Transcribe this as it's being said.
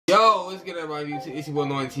Yo, what's good everybody? It's your boy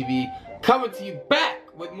AnnoyingTV coming to you back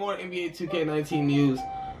with more NBA 2K19 news.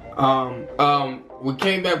 We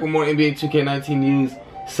came back with more NBA 2K19 news.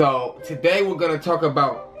 So today we're gonna talk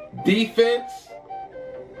about defense.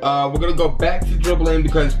 We're gonna go back to dribbling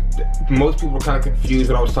because most people were kind of confused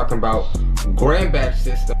when I was talking about grand badge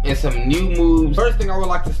system and some new moves. First thing I would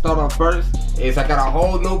like to start off first is I got a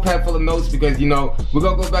whole notepad full of notes because you know we're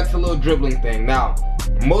gonna go back to the little dribbling thing. Now,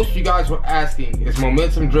 most of you guys were asking, is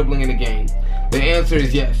momentum dribbling in the game? The answer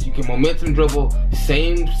is yes. You can momentum dribble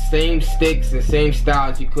same sticks and same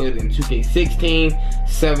styles you could in 2K16,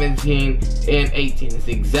 17, and 18. It's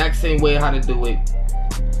the exact same way how to do it.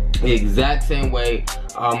 The exact same way.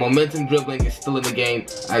 Momentum dribbling is still in the game,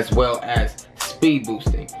 as well as speed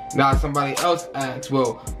boosting. Now somebody else asks,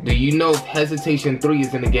 well, do you know if hesitation 3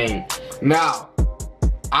 is in the game? Now,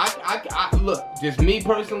 I look, just me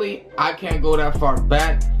personally, I can't go that far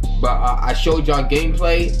back, but I showed y'all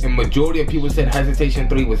gameplay, and majority of people said hesitation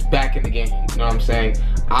 3 was back in the game. You know what I'm saying?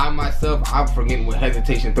 I myself, I'm forgetting what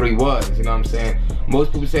hesitation 3 was. You know what I'm saying?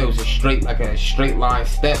 Most people say it was a straight line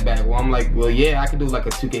step back. Well, I'm like, well, yeah, I could do like a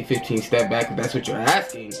 2K15 step back if that's what you're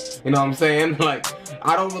asking. You know what I'm saying? Like,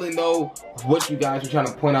 I don't really know what you guys were trying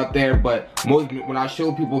to point out there, but when I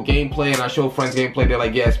show people gameplay and I show friends gameplay, they're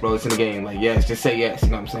like, yes, bro, it's in the game. Like, yes, just say yes. You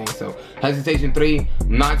know what I'm saying? So hesitation 3,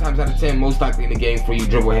 9 times out of 10, most likely in the game for you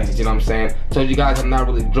dribble heads. You know what I'm saying? Told you guys I'm not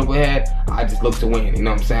really a dribble head. I just look to win. You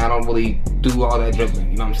know what I'm saying? I don't really do all that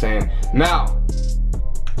dribbling. You know what I'm saying? Now,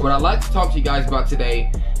 what I'd like to talk to you guys about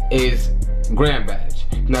today is grand badge.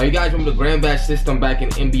 Now, you guys remember the grand badge system back in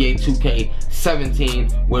NBA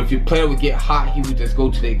 2K17, where if your player would get hot, he would just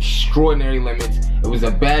go to the extraordinary limits. It was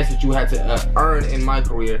a badge that you had to earn in my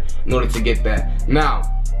career in order to get that. Now,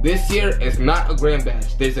 this year is not a grand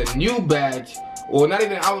badge. There's a new badge. Or not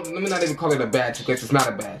even, let me not even call it a badge because it's not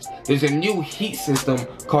a badge. There's a new heat system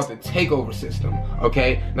called the Takeover system,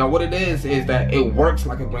 okay? Now what it is that it works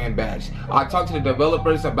like a grand badge. I talked to the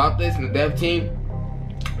developers about this and the dev team,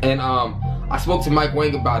 and I spoke to Mike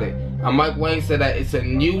Wang about it. And Mike Wang said that it's a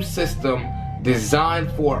new system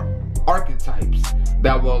designed for archetypes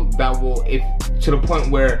that will if to the point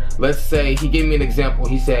where, let's say, he gave me an example.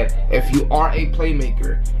 He said, if you are a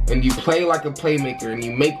playmaker and you play like a playmaker and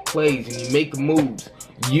you make plays and you make moves,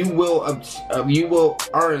 you will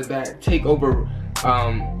earn that takeover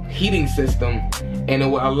heating system, and it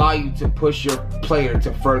will allow you to push your player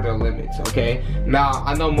to further limits. Okay, now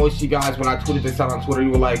I know most of you guys, when I tweeted this out on Twitter, you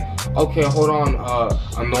were like, okay, hold on,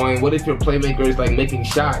 Annoying, what if your playmaker is like making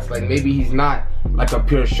shots? Like maybe he's not like a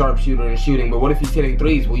pure sharpshooter and shooting, but what if he's hitting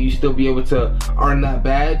threes? Will you still be able to earn that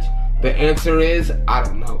badge? The answer is, I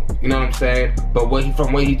don't know. You know what I'm saying? But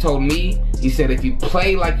from what he told me, he said if you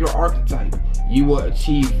play like your archetype, you will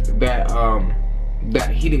achieve that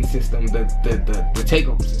that heating system, the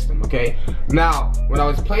takeover system. Okay, now when I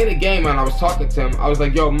was playing the game and I was talking to him, I was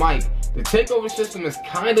like, yo, Mike, the takeover system is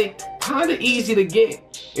kind of easy to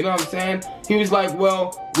get. You know what I'm saying? He was like,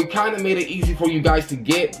 well, we kind of made it easy for you guys to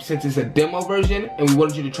get since it's a demo version and we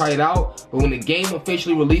wanted you to try it out, but when the game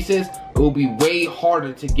officially releases, it will be way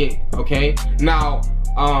harder to get. Okay, now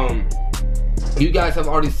you guys have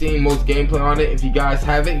already seen most gameplay on it. If you guys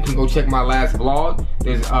haven't, you can go check my last vlog.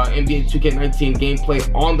 There's NBA 2K19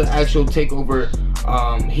 gameplay on the actual takeover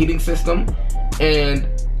heating system, and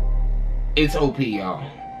it's OP, y'all.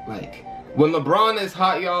 Like, when LeBron is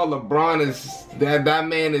hot, y'all, LeBron is, that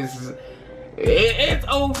man is, it's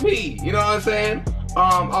OP, you know what I'm saying?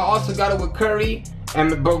 I also got it with Curry,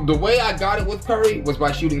 and the way I got it with Curry was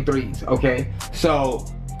by shooting threes, okay? So,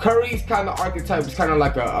 Curry's kind of archetype is kind of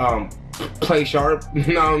like a, play sharp,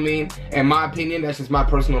 you know what I mean? In my opinion, that's just my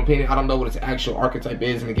personal opinion. I don't know what his actual archetype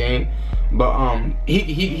is in the game, but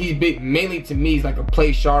he's big, mainly to me, he's like a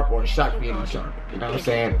play sharp or a shot creating sharp, you know what I'm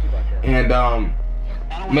saying? And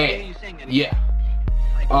man, yeah,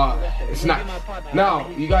 it's nice. Now,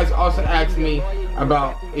 you guys also asked me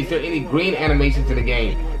about, is there any green animations in the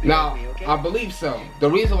game? Now, I believe so. The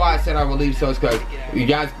reason why I said I believe so is because you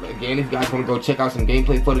guys, again, if you guys want to go check out some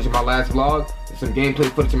gameplay footage of my last vlog, there's some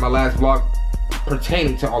gameplay footage of my last vlog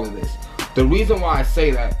pertaining to all of this. The reason why I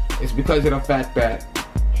say that is because of the fact that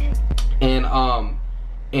in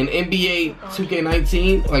NBA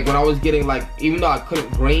 2K19, like when I was getting, like, even though I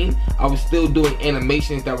couldn't green, I was still doing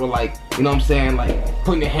animations that were like, you know what I'm saying, like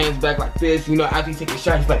putting your hands back like this, you know, after you take a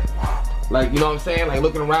shot, he's like, you know what I'm saying, like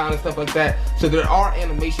looking around and stuff like that. So there are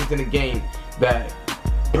animations in the game that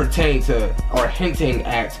pertain to or hinting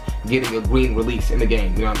at getting a green release in the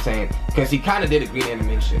game, you know what I'm saying? Because he kind of did a green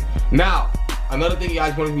animation. Now, another thing you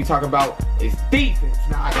guys wanted me to talk about is defense.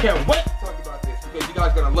 Now, I can't wait to talk about this because you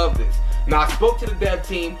guys are gonna love this. Now, I spoke to the dev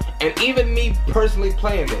team, and even me personally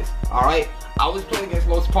playing this, alright? I was playing against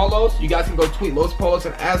Los Polos. You guys can go tweet Los Polos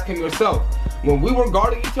and ask him yourself. When we were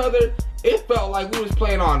guarding each other, it felt like we was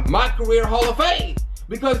playing on my career Hall of Fame.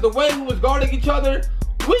 Because the way we was guarding each other,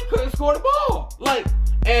 we couldn't score the ball. Like,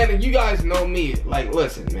 and you guys know me. Like,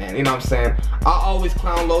 listen, man, you know what I'm saying? I always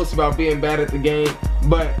clown Los about being bad at the game,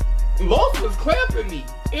 but Los was clamping me.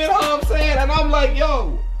 You know what I'm saying? And I'm like,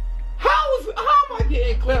 yo, how am I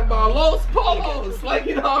getting clamped by Los Polos? Like,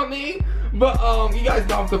 you know what I mean? But you guys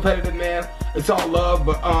know I'm competitive, man. It's all love.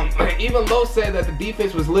 But even Los said that the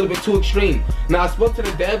defense was a little bit too extreme. Now, I spoke to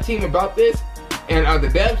the dev team about this, and the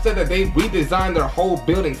dev said that they redesigned their whole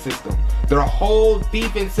building system. Their whole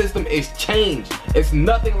defense system is changed. It's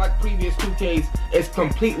nothing like previous 2Ks. It's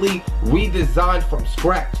completely redesigned from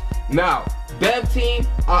scratch. Now, dev team,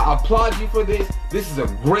 I applaud you for this. This is a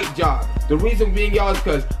great job. The reason being, y'all, is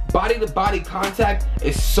because body-to-body contact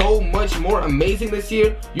is so much more amazing this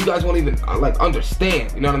year. You guys won't even like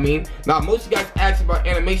understand. You know what I mean? Now, most of you guys ask about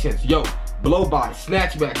animations. Yo, blow-by,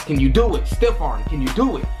 snatchbacks, can you do it? Stiff arm, can you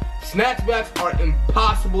do it? Snatchbacks are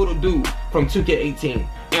impossible to do from 2K18.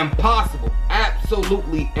 Impossible.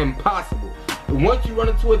 Absolutely impossible. Once you run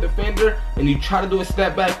into a defender and you try to do a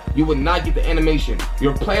step back, you will not get the animation.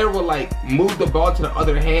 Your player will like move the ball to the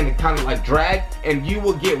other hand and kind of like drag, and you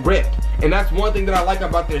will get ripped. And that's one thing that I like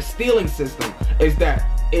about their stealing system, is that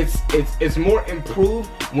it's more improved.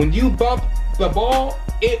 When you bump the ball,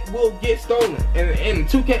 it will get stolen. And in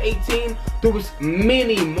 2K18, there was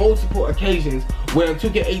multiple occasions where in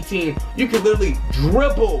 2K18 you could literally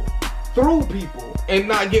dribble through people and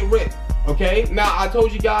not get ripped. Okay, now I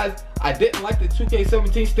told you guys I didn't like the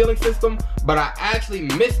 2K17 stealing system, but I actually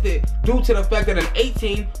missed it due to the fact that in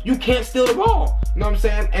 18 you can't steal the ball. You know what I'm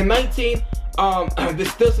saying? In 19,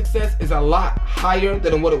 the steal success is a lot higher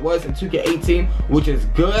than what it was in 2K18, which is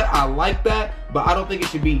good. I like that, but I don't think it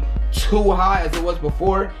should be too high as it was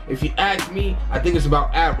before. If you ask me, I think it's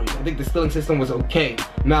about average. I think the stealing system was okay.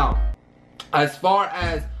 Now, as far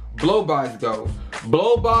as blow-bys go,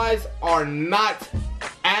 blow-bys are not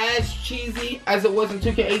as cheesy as it was in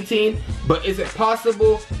 2K18, but is it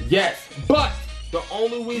possible? Yes. But the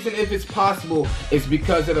only reason if it's possible is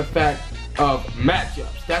because of the fact of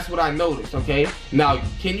matchups. That's what I noticed, okay? Now,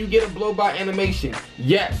 can you get a blow-by animation?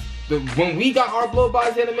 Yes. When we got our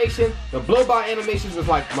blow-bys animation, the blow-by animations was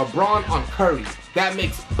like LeBron on Curry. That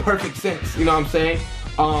makes perfect sense, you know what I'm saying?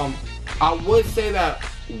 I would say that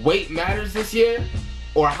weight matters this year,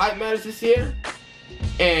 or height matters this year,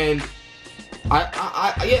 and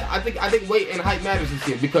I think weight and height matters this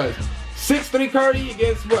year, because 6'3" Curry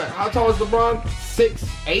against what? How tall is LeBron?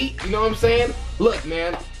 6'8", you know what I'm saying? Look,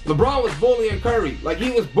 man, LeBron was bullying Curry. Like,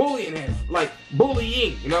 he was bullying him. Like,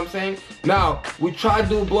 bullying, you know what I'm saying? Now, we try to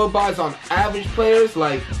do blow-bys on average players,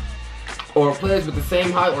 like, or players with the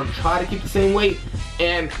same height, or try to keep the same weight,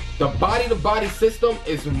 and the body-to-body system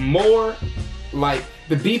is more like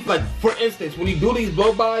the deep. Like, for instance, when you do these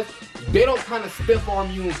blow-bys, they don't kind of stiff arm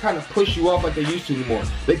you and kind of push you off like they used to anymore.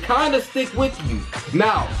 They kind of stick with you.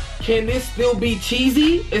 Now, can this still be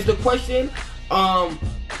cheesy is the question.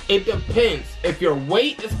 It depends. If your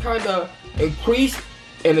weight is kind of increased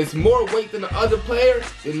and it's more weight than the other player,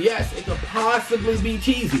 then yes, it could possibly be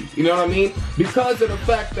cheesy. You know what I mean? Because of the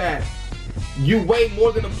fact that you weigh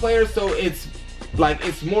more than the player, so it's like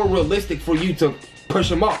it's more realistic for you to push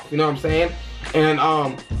them off. You know what I'm saying? And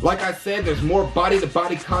like I said, there's more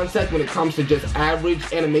body-to-body contact when it comes to just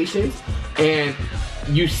average animations, and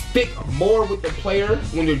you stick more with the player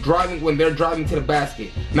when they're driving to the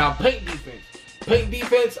basket. Now, paint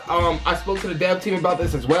defense, I spoke to the dev team about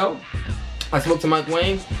this as well. I spoke to Mike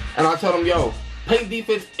Wayne, and I told him, yo, paint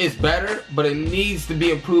defense is better, but it needs to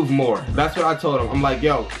be improved more. That's what I told him. I'm like,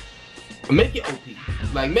 yo, make it OP.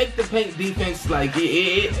 Like, make the paint defense, like,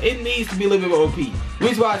 it needs to be a little bit more OP. The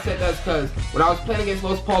reason why I said that is because when I was playing against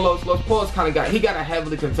Los Polos kind of got a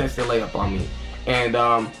heavily contested layup on me. And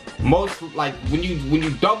most, like, when you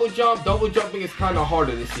double jumping is kind of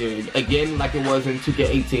harder this year. Again, like it was in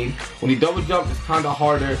 2K18. When you double jump, it's kind of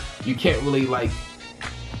harder. You can't really, like,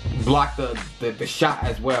 block the shot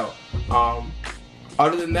as well.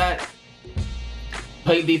 Other than that,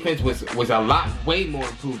 paint defense was a lot way more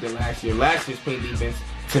improved than last year. Last year's paint defense,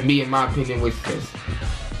 to me, in my opinion, was just,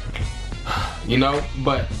 you know,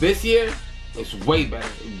 but this year it's way better.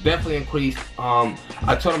 It definitely increased.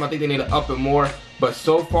 I told them I think they need to up it more, but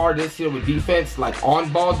so far this year with defense, like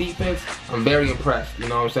on-ball defense, I'm very impressed. You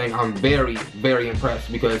know what I'm saying? I'm very, very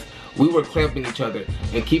impressed, because we were clamping each other.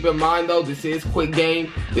 And keep in mind though, this is quick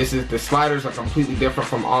game. The sliders are completely different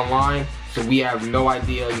from online. so we have no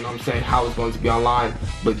idea, you know what I'm saying, how it's going to be online.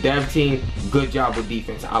 But dev team, good job with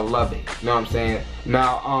defense. I love it. You know what I'm saying?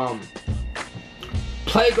 Now,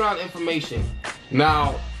 playground information.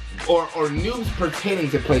 Now, or news pertaining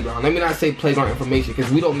to playground. Let me not say playground information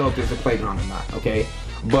because we don't know if there's a playground or not, okay?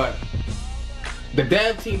 But the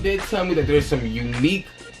dev team did tell me that there's some unique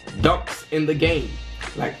dunks in the game,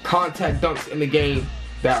 like contact dunks in the game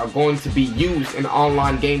that are going to be used in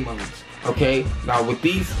online game modes. Okay, now with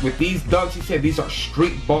these dunks, he said these are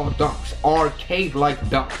street ball dunks, arcade-like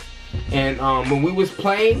dunks. And when we was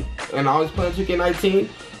playing, and I was playing 2K19,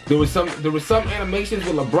 there was some animations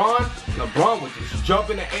with LeBron. LeBron would just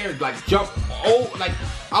jump in the air, like jump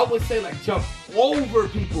I would say like jump over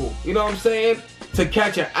people. You know what I'm saying? To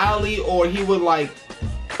catch an alley, or he would like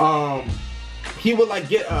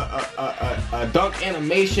get a dunk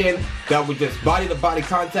animation that would just body to body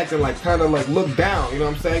contact and like kind of like look down, you know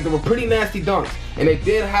what I'm saying? They were pretty nasty dunks, and they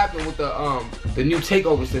did happen with the new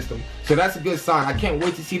Takeover system. So that's a good sign. I can't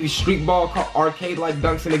wait to see these street ball arcade like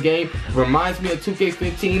dunks in the game. It reminds me of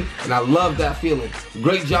 2K15, and I love that feeling.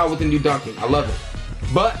 Great job with the new dunking. I love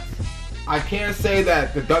it. But I can say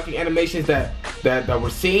that the dunking animations that we're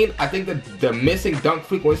seeing, I think that the missing dunk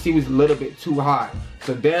frequency was a little bit too high.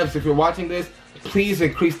 So devs, if you're watching this, please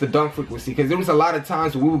increase the dunk frequency, because there was a lot of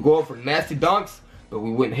times where we would go up for nasty dunks, but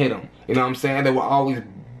we wouldn't hit them. You know what I'm saying? They were always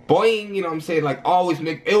boing, you know what I'm saying? Like always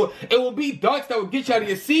make it will be dunks that would get you out of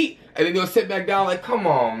your seat, and then you'll sit back down like, come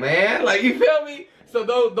on, man. Like, you feel me? So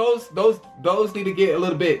those need to get a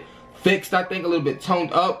little bit fixed, I think, a little bit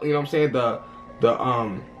toned up. You know what I'm saying?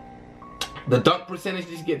 The dunk percentage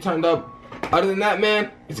needs to get turned up. Other than that,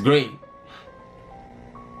 man, it's green.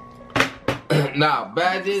 Now,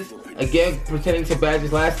 badges, again, pertaining to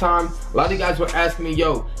badges last time, a lot of you guys were asking me,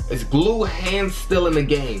 yo, is glue hands still in the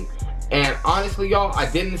game? And honestly, y'all, I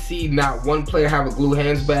didn't see not one player have a glue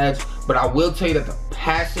hands badge, but I will tell you that the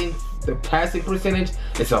passing percentage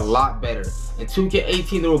is a lot better. In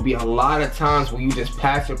 2K18, there will be a lot of times where you just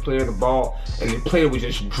pass your player the ball and the player would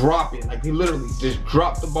just drop it. Like, he literally just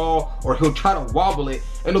drop the ball, or he'll try to wobble it,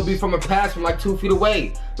 and it'll be from a pass from like 2 feet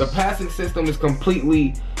away. The passing system is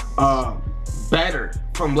completely better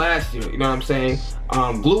from last year, you know what I'm saying?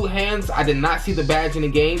 Glue hands, I did not see the badge in the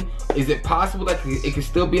game. Is it possible that it could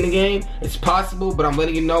still be in the game? It's possible, but I'm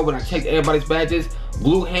letting you know, when I checked everybody's badges,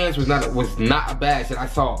 glue hands was not a badge that I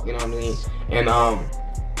saw, you know what I mean? And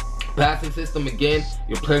passing system, again,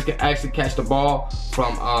 your players can actually catch the ball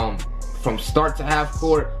from start to half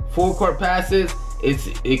court. Full court passes,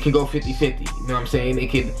 it can go 50-50, you know what I'm saying?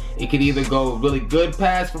 It could either go really good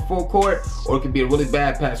pass for full court, or it could be a really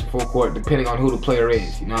bad pass for full court, depending on who the player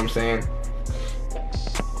is, you know what I'm saying?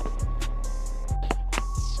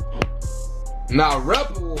 Now,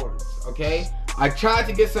 rep awards, okay? I tried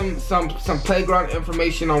to get some playground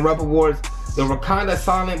information on rep awards. They were kind of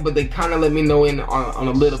silent, but they kind of let me know on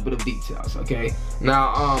a little bit of details, okay?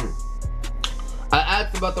 Now, I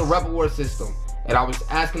asked about the rep award system, and I was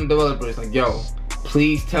asking the developers, like, yo,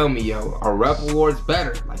 please tell me, yo, are rep awards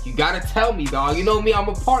better? Like, you gotta tell me, dog. You know me, I'm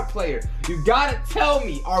a park player. You gotta tell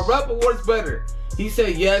me, are rep awards better? He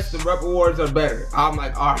said, yes, the rep awards are better. I'm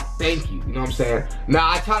like, all right, thank you. You know what I'm saying? Now,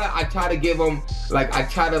 I try to give them, like, I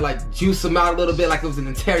try to, like, juice them out a little bit like it was an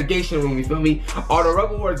interrogation room, you feel me? Are the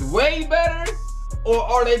rep awards way better, or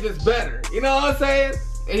are they just better? You know what I'm saying?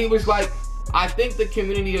 And he was like, I think the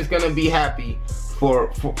community is gonna be happy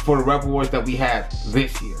for the rep awards that we have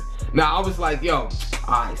this year. Now, I was like, yo,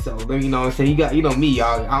 alright, so, you know what I'm saying, you know me,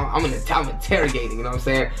 y'all, I'm interrogating, you know what I'm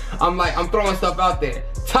saying? I'm throwing stuff out there.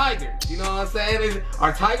 Tigers, you know what I'm saying?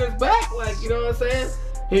 Are Tigers back? Like, you know what I'm saying?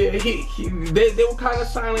 They were kind of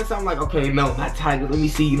silent, so I'm like, okay, no, not Tigers, let me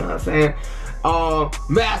see, you know what I'm saying?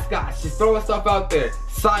 Mascots, just throwing stuff out there.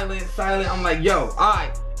 Silent, I'm like, yo,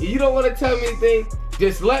 alright, if you don't want to tell me anything,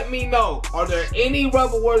 just let me know. Are there any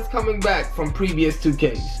rep awards coming back from previous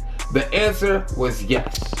 2Ks? The answer was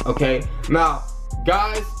yes, okay? Now,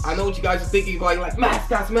 guys, I know what you guys are thinking, like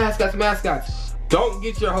mascots. Don't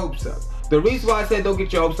get your hopes up. The reason why I said don't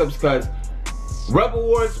get your hopes up is because rep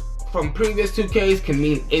awards from previous 2Ks can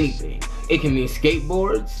mean anything. It can mean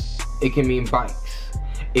skateboards, it can mean bikes,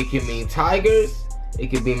 it can mean tigers, it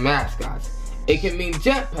can mean mascots, it can mean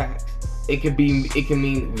jetpacks, it can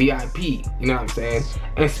mean VIP, you know what I'm saying?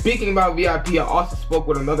 And speaking about VIP, I also spoke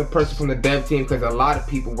with another person from the dev team, because a lot of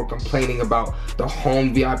people were complaining about the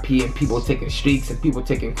home VIP and people taking streaks and people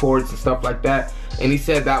taking cords and stuff like that. And he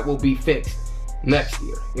said that will be fixed next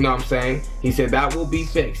year, you know what I'm saying? He said that will be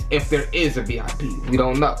fixed if there is a VIP. We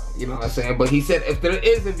don't know, you know what I'm saying? But he said if there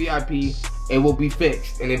is a VIP, it will be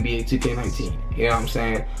fixed in NBA 2K19, you know what I'm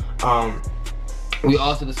saying? We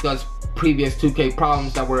also discussed previous 2K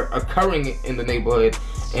problems that were occurring in the neighborhood.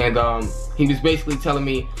 And he was basically telling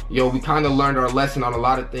me, yo, we kind of learned our lesson on a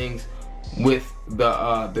lot of things with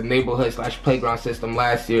the neighborhood / playground system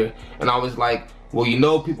last year. And I was like, well, you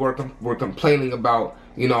know, people were complaining about,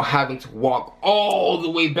 you know, having to walk all the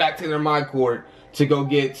way back to their my court to go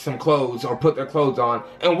get some clothes or put their clothes on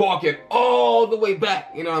and walk it all the way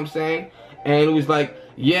back, you know what I'm saying? And it was like,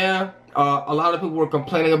 yeah, a lot of people were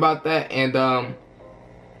complaining about that, and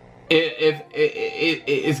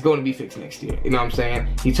it's going to be fixed next year, you know what I'm saying?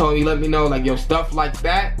 He told me, let me know, like, yo, stuff like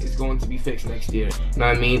that is going to be fixed next year, you know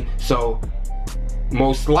what I mean? So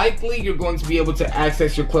most likely you're going to be able to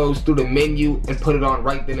access your clothes through the menu and put it on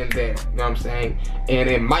right then and there, you know what I'm saying? And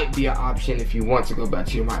it might be an option if you want to go back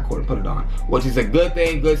to your my court and put it on, which is a good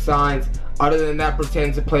thing, good signs. Other than that,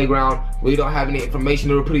 pretend to playground, we don't have any information.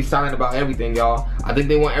 They were pretty silent about everything, y'all. I think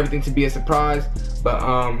they want everything to be a surprise, but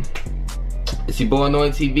it's your boy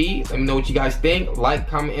AnnoyingTV. Let me know what you guys think. Like,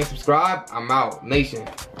 comment, and subscribe. I'm out. Nation.